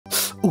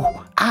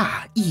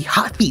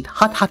hot feet,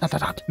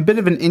 hot. Bit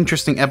of an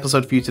interesting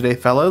episode for you today,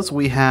 fellas.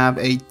 We have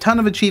a ton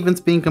of achievements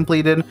being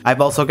completed.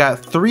 I've also got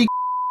 3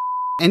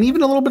 and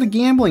even a little bit of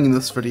gambling in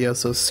this video,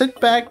 so sit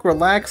back,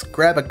 relax,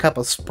 grab a cup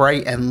of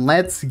Sprite, and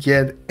let's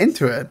get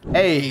into it.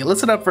 Hey,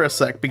 listen up for a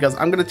sec, because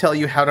I'm going to tell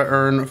you how to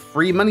earn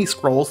free money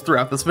scrolls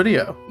throughout this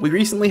video. We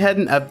recently had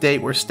an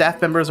update where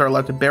staff members are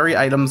allowed to bury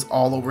items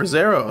all over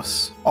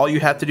Xeros. All you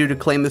have to do to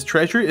claim this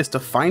treasure is to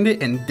find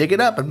it and dig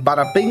it up, and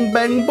bada bing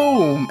bang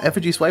boom!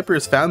 Effigy Swiper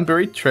has found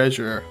buried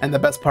treasure. And the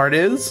best part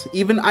is,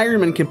 even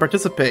Ironman can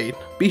participate.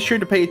 Be sure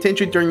to pay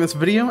attention during this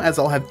video, as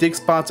I'll have dig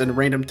spots and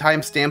random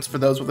timestamps for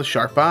those with a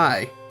sharp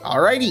eye.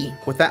 Alrighty,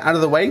 with that out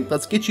of the way,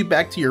 let's get you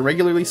back to your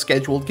regularly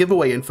scheduled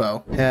giveaway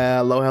info.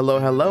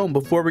 Hello.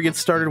 Before we get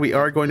started, we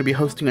are going to be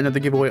hosting another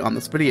giveaway on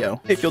this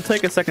video. If you'll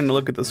take a second to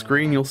look at the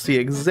screen, you'll see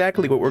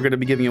exactly what we're going to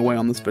be giving away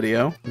on this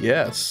video.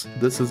 Yes,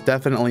 this is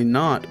definitely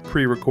not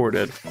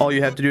pre-recorded. All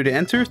you have to do to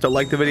enter is to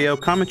like the video,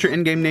 comment your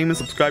in-game name, and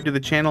subscribe to the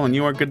channel, and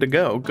you are good to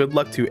go. Good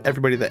luck to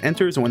everybody that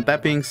enters, and with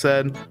that being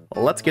said,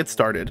 let's get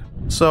started.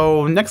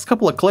 So, next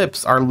couple of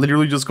clips are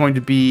literally just going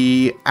to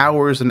be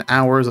hours and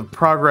hours of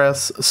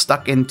progress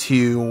stuck into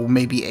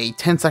maybe a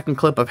 10-second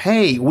clip of,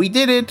 hey, we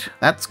did it!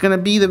 That's gonna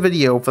be the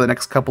video for the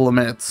next couple of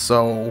minutes,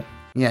 so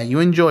yeah, you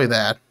enjoy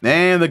that.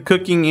 And the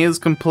cooking is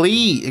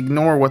complete!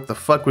 Ignore what the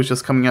fuck was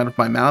just coming out of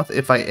my mouth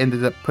if I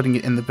ended up putting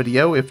it in the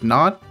video. If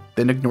not,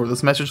 then ignore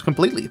this message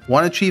completely.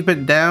 1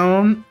 achievement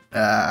down,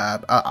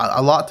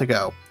 a lot to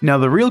go. Now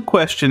the real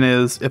question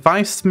is, if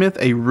I smith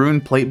a rune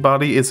plate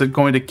body, is it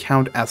going to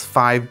count as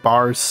 5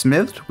 bars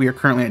smithed? We are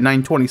currently at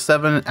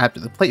 927. After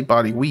the plate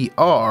body, we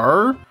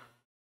are...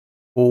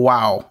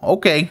 wow.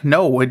 Okay,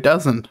 no, it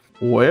doesn't.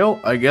 Well,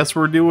 I guess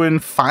we're doing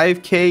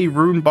 5k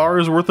rune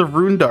bars worth of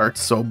rune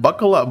darts, so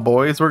buckle up,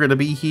 boys. We're gonna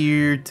be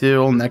here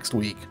till next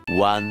week.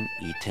 1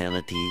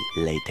 eternity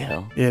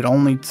later. It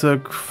only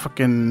took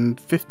fucking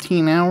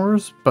 15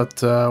 hours,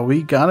 but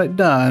we got it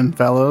done,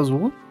 fellas.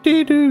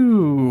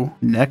 Whoop-de-doo.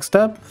 Next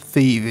up,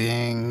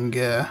 thieving.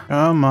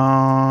 Come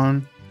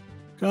on.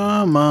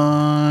 Come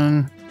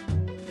on.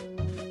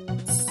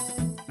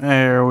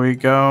 There we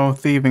go.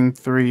 Thieving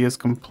 3 is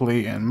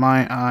complete and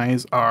my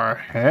eyes are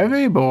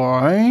heavy,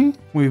 boy.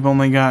 We've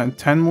only got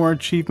 10 more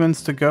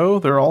achievements to go.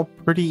 They're all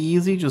pretty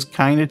easy, just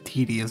kind of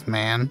tedious,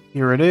 man.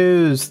 Here it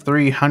is.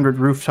 300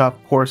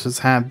 rooftop courses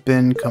have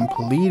been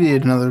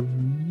completed. Another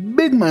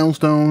big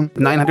milestone.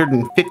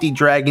 950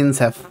 dragons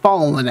have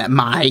fallen at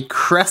my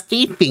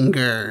crusty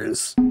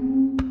fingers.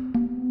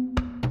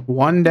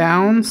 1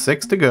 down,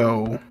 6 to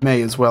go.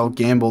 May as well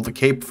gamble the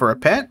cape for a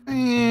pet.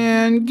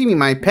 And give me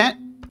my pet.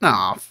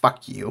 Aw,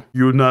 fuck you.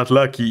 You're not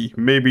lucky.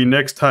 Maybe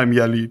next time,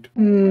 Yalid.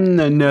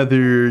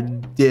 Another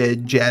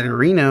dead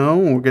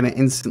Jatterino. We're gonna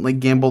instantly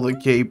gamble the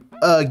cape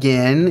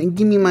again.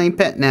 Give me my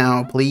pet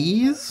now,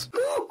 please.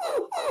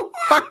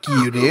 Fuck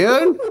you,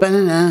 dude.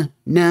 Banana.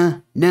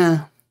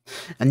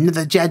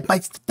 Another Jad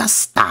bites the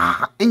dust.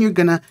 And you're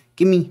gonna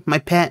give me my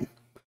pet.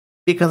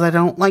 Because I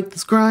don't like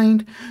this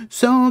grind.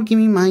 So give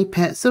me my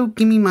pet.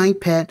 Give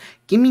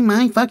me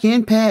my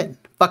fucking pet.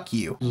 Fuck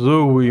you.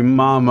 Zoe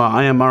mama,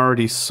 I am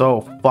already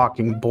so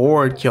fucking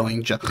bored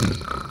killing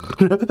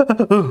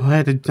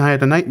I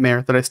had a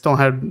nightmare that I still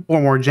had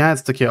 4 more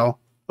Jads to kill.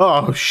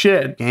 Oh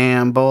shit.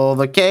 Gamble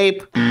the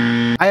cape.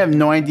 I have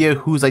no idea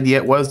whose idea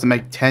it was to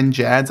make 10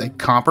 Jads a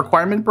comp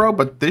requirement, bro,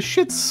 but this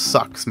shit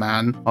sucks,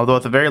 man. Although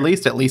at the very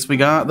least, at least we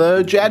got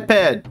the Jad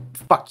ped.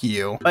 Fuck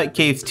you. Fight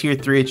Cave's tier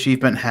 3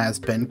 achievement has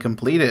been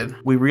completed.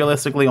 We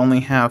realistically only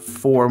have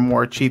 4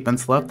 more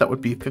achievements left. That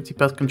would be 50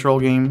 pest control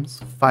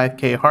games,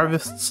 5k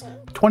harvests,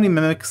 20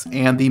 mimics,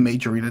 and the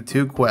Mage Arena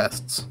 2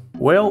 quests.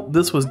 Well,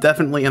 this was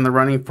definitely in the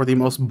running for the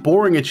most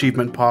boring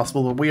achievement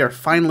possible, but we are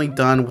finally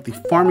done with the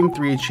Farming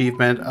 3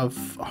 achievement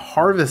of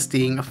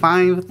harvesting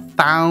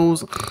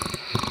 5,000...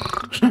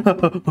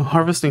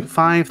 harvesting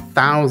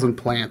 5,000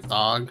 plants,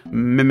 dog.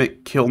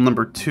 Mimic kill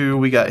number 2,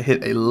 we got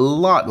hit a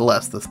lot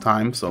less this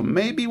time, so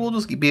maybe we'll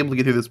just be able to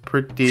get through this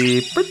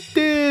pretty...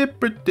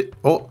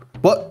 Oh,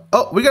 what?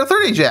 Oh, we got a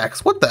 3rd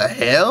Ajax. What the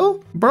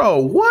hell?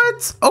 Bro,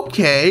 what?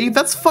 Okay,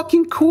 that's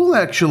fucking cool,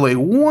 actually.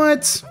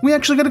 What? We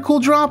actually got a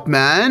cool drop,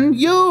 man.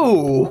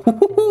 Yo!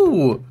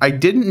 I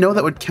didn't know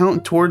that would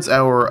count towards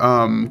our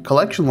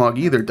collection log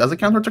either. Does it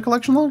count towards our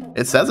collection log?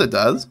 It says it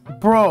does.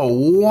 Bro,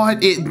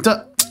 what? It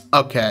does.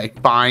 Okay,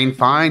 fine.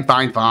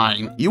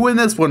 You win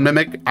this one,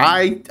 Mimic.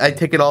 I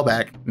take it all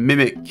back.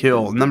 Mimic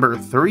kill number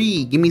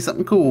 3. Give me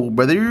something cool,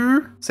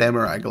 brother.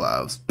 Samurai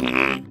gloves.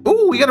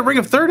 Ooh, we got a ring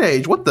of 3rd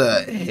age. What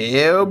the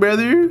hell,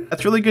 brother?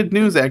 That's really good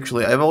news,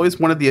 actually. I've always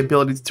wanted the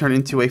ability to turn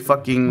into a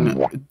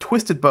fucking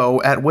twisted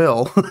bow at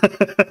will.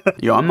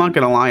 Yo, I'm not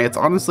gonna lie. It's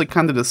honestly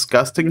kind of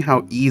disgusting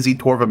how easy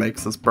Torva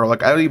makes this, bro.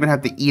 Like, I don't even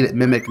have to eat at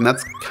Mimic, and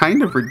that's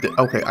kind of ridiculous.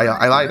 Okay,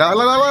 I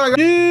lied.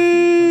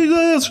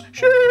 Jesus!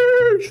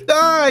 Sheesh!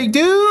 Die,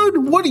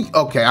 dude! What are you?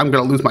 Okay, I'm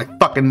gonna lose my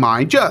fucking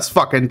mind. Just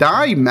fucking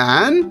die,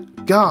 man.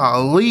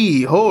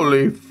 Golly,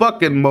 holy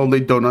fucking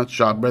moly donut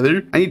shop,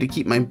 brother. I need to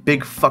keep my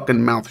big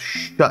fucking mouth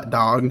shut,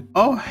 dog.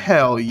 Oh,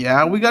 hell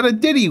yeah, we got a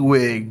Diddy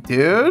wig,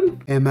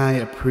 dude. Am I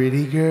a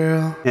pretty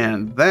girl?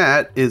 And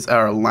that is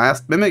our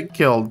last mimic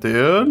kill,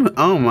 dude.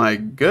 Oh my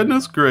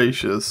goodness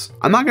gracious.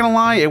 I'm not gonna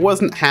lie, it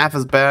wasn't half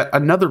as bad.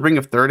 Another Ring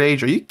of Third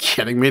Age? Are you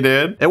kidding me,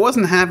 dude? It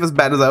wasn't half as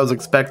bad as I was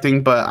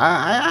expecting, but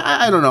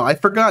I don't know. I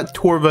forgot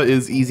Torva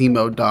is easy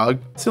mode, dog.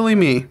 Silly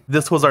me.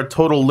 This was our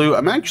total loot.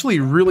 I'm actually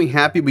really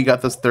happy we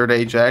got this Third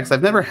Age axe.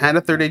 I've never had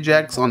a Third Age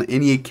axe on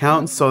any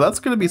account, so that's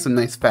gonna be some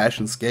nice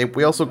fashion scape.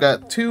 We also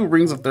got 2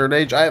 Rings of Third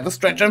Age. I have a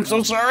stretch, I'm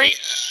so sorry.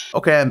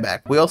 Okay, I'm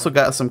back. We also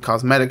got some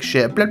cosmetic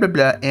shit, blah, blah,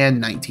 blah,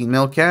 and 19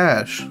 mil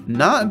cash.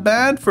 Not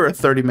bad for a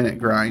 30-minute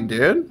grind,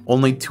 dude.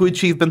 Only 2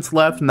 achievements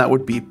left, and that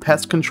would be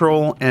Pest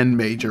Control and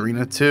Mage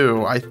Arena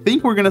 2. I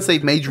think we're gonna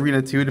save Mage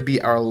Arena 2 to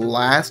be our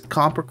last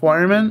comp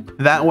requirement.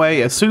 That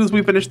way, as soon as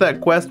we finish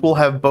that quest, we'll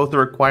have both the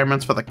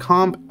requirements for the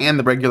comp and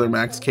the regular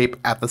max cape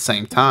at the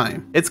same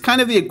time. It's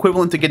kind of the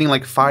equivalent to getting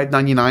like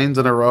 599s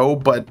in a row,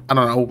 but I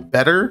don't know,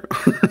 better?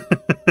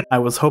 I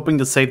was hoping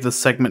to save this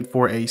segment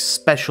for a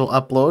special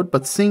upload,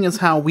 but seeing as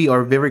how we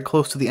are very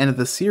close to the end of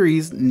the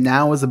series,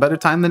 now is a better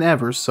time than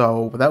ever,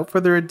 so without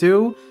further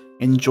ado,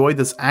 enjoy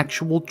this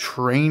actual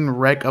train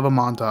wreck of a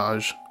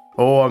montage.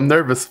 Oh, I'm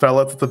nervous,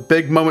 fellas. It's a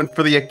big moment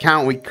for the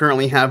account. We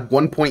currently have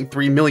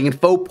 1.3 million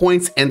faux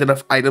points and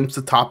enough items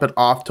to top it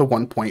off to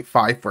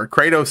 1.5 for a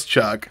Kratos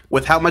chug.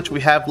 With how much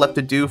we have left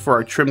to do for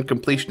our trimmed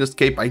completionist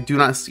cape, I do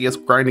not see us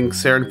grinding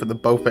Saren for the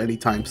Bofa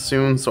anytime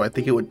soon, so I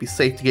think it would be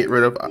safe to get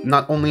rid of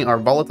not only our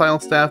volatile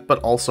staff, but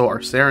also our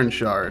Saren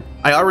shard.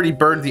 I already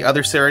burned the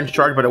other Saren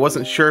shard, but I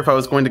wasn't sure if I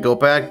was going to go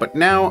back, but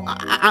now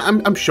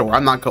I'm sure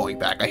I'm not going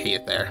back. I hate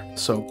it there.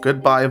 So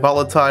goodbye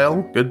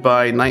volatile,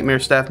 goodbye nightmare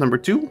staff number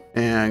 2,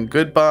 and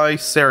goodbye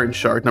Saren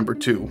shard number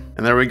 2.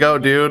 And there we go,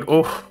 dude.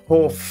 Oh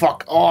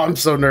fuck. Oh, I'm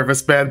so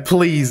nervous, man.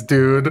 Please,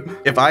 dude.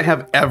 If I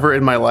have ever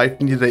in my life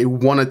needed a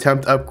 1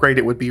 attempt upgrade,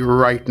 it would be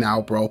right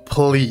now, bro.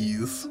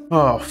 Please.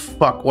 Oh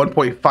fuck.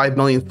 1.5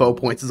 million faux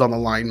points is on the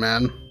line,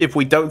 man. If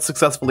we don't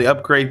successfully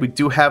upgrade, we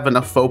do have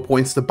enough faux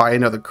points to buy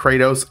another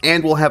Kratos,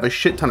 and we'll have a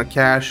shit ton of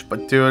cash,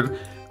 but dude,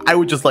 I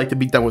would just like to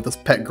be done with this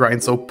pet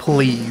grind, so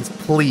please,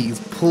 please,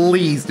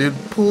 please, dude,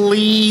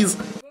 please.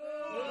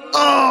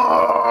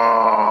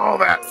 Oh,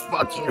 that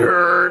fucking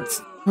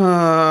hurts.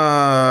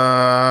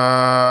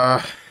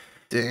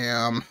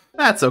 Damn.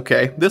 That's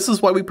okay. This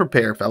is why we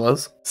prepare,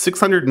 fellas.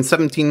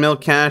 617 mil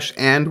cash,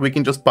 and we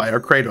can just buy our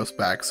Kratos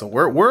back. So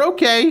we're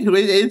okay.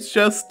 It's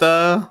just,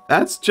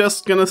 that's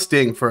just gonna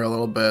sting for a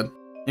little bit.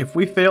 If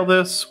we fail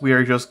this, we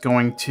are just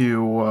going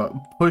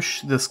to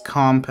push this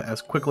comp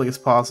as quickly as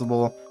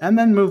possible, and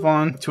then move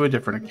on to a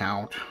different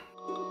account.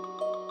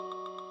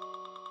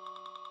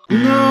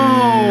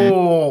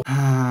 No!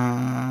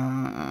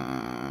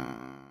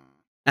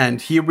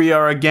 And here we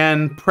are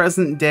again,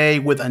 present day,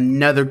 with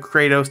another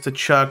Kratos to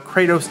chuck.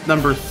 Kratos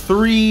number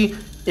 3.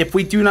 If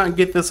we do not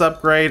get this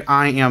upgrade,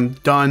 I am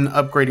done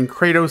upgrading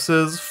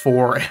Kratoses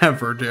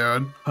forever,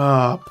 dude.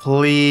 Oh,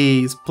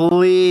 please,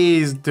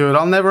 please, dude.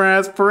 I'll never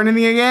ask for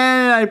anything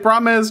again. I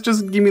promise.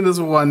 Just give me this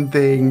one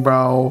thing,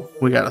 bro.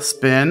 We gotta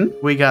spin.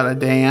 We gotta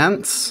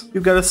dance. You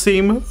gotta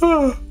seem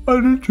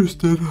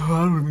uninterested. I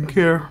don't even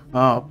care.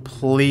 Oh,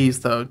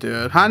 please, though,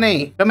 dude.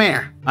 Honey, come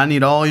here. I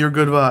need all your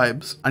good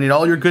vibes. I need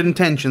all your good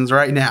intentions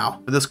right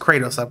now for this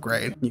Kratos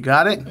upgrade. You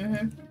got it?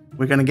 Mm-hmm.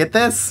 We're gonna get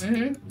this?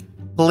 Mm-hmm.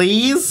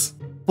 Please?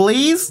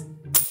 Please?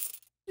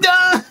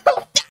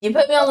 You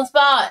put me on the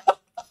spot.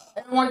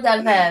 It didn't work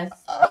that fast.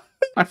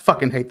 I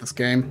fucking hate this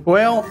game.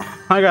 Well,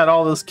 I got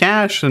all this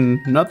cash and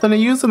nothing to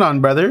use it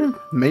on, brother.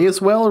 May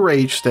as well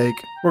rage stake.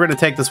 We're gonna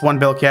take this 1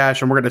 bill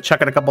cash and we're gonna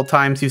chuck it a couple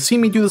times. You've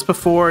seen me do this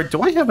before.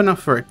 Do I have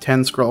enough for a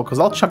 10 scroll? Because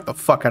I'll chuck the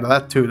fuck out of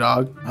that too,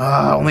 dog.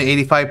 Only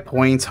 85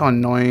 points. How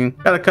annoying.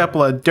 Got a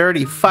couple of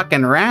dirty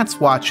fucking rats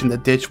watching the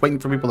ditch waiting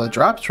for people to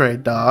drop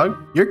trade, dog.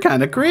 You're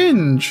kind of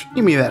cringe.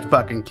 Give me that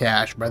fucking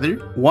cash, brother.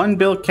 1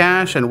 bill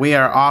cash and we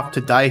are off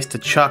to dice to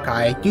chuck.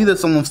 I do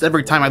this almost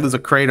every time I lose a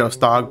Kratos,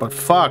 dog, but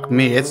fuck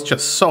me, it's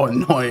just so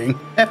annoying.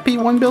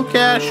 FP 1 bill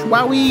cash.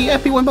 Wowee.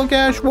 FP 1 bill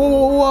cash. Whoa,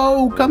 whoa,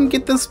 whoa. Come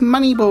get this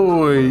money,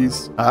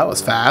 boys. That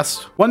was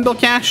fast. 1 bill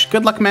cash.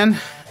 Good luck, man.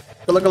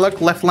 Good luck, good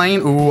luck. Left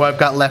lane. Ooh, I've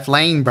got left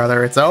lane,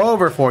 brother. It's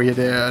over for you,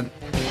 dude.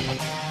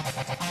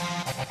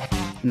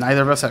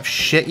 Neither of us have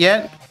shit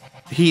yet.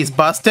 He's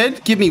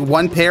busted. Give me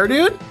 1 pair,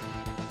 dude.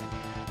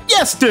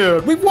 Yes,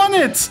 dude. We won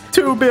it.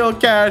 2 bill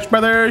cash,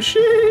 brother.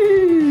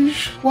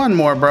 Sheesh. 1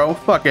 more, bro.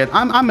 Fuck it.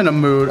 I'm in a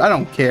mood. I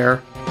don't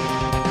care.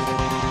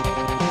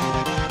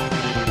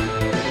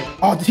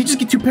 Oh, did he just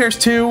get 2 pairs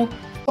too?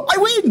 I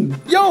win!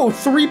 Yo,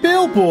 3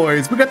 bill,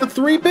 boys. We got the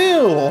 3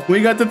 bill.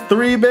 We got the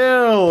 3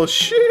 bill.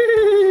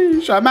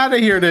 Sheesh. I'm out of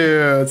here,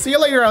 dude. See you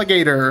later,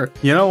 alligator.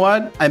 You know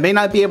what? I may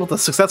not be able to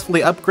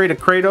successfully upgrade a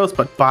Kratos,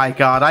 but by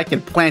God, I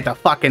can plant a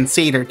fucking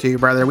seed or two,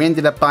 brother. We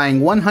ended up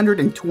buying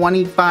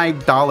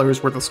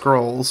 $125 worth of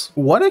scrolls.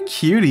 What a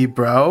cutie,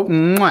 bro.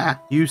 Mwah.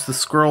 Use the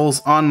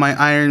scrolls on my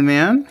Iron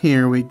Man.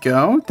 Here we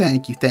go.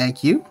 Thank you,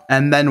 thank you.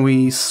 And then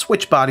we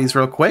switch bodies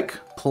real quick.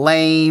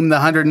 Claim the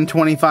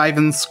 125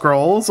 in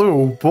scrolls.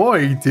 Oh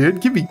boy,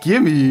 dude.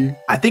 Gimme.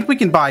 I think we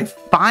can buy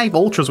 5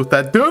 ultras with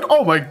that, dude.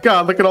 Oh my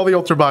God, look at all the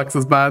ultra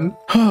boxes, man.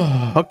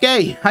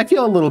 Okay, I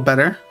feel a little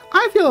better.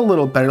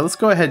 Let's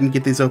go ahead and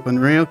get these open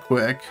real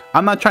quick.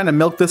 I'm not trying to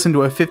milk this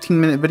into a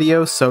 15-minute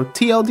video, so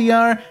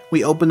TLDR,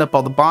 we opened up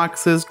all the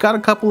boxes, got a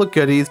couple of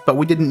goodies, but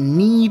we didn't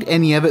need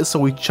any of it, so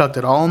we chucked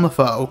it all in the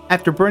foe.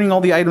 After burning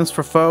all the items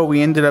for foe,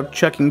 we ended up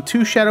chucking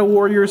 2 Shadow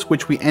Warriors,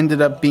 which we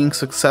ended up being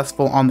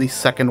successful on the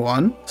second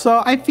one.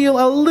 So I feel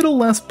a little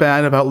less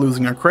bad about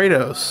losing our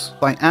Kratos.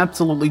 I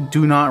absolutely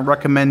do not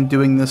recommend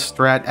doing this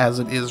strat as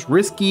it is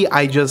risky.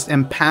 I just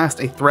am past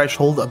a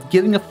threshold of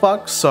giving a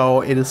fuck,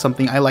 so it is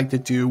something I like to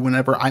do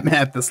whenever I'm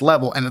at this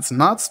level, and it's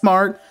not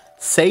smart.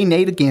 Say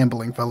nay to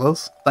gambling,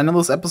 fellas. I know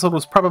this episode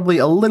was probably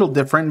a little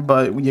different,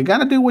 but you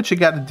gotta do what you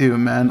gotta do,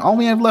 man. All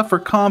we have left for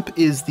comp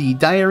is the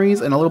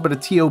diaries and a little bit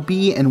of TOB,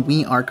 and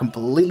we are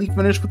completely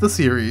finished with the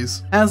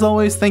series. As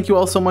always, thank you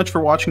all so much for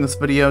watching this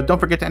video. Don't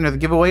forget to enter the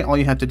giveaway. All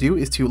you have to do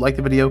is to like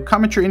the video,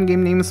 comment your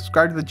in-game name, and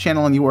subscribe to the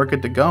channel, and you are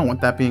good to go. And with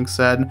that being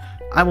said,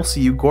 I will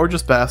see you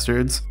gorgeous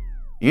bastards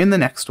in the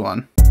next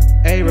one.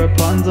 Hey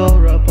Rapunzel,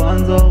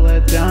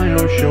 let down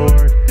your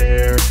short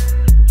hair.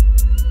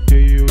 Do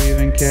you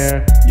even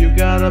care? You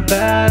got a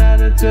bad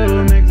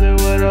attitude, mix it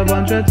with a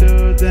bunch of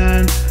dudes,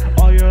 and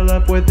all you're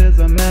left with is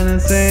a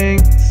menacing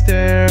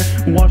stare.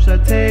 Watch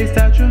that taste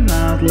out your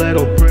mouth,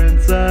 little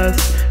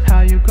princess.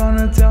 How you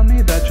gonna tell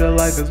me that your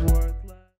life is worth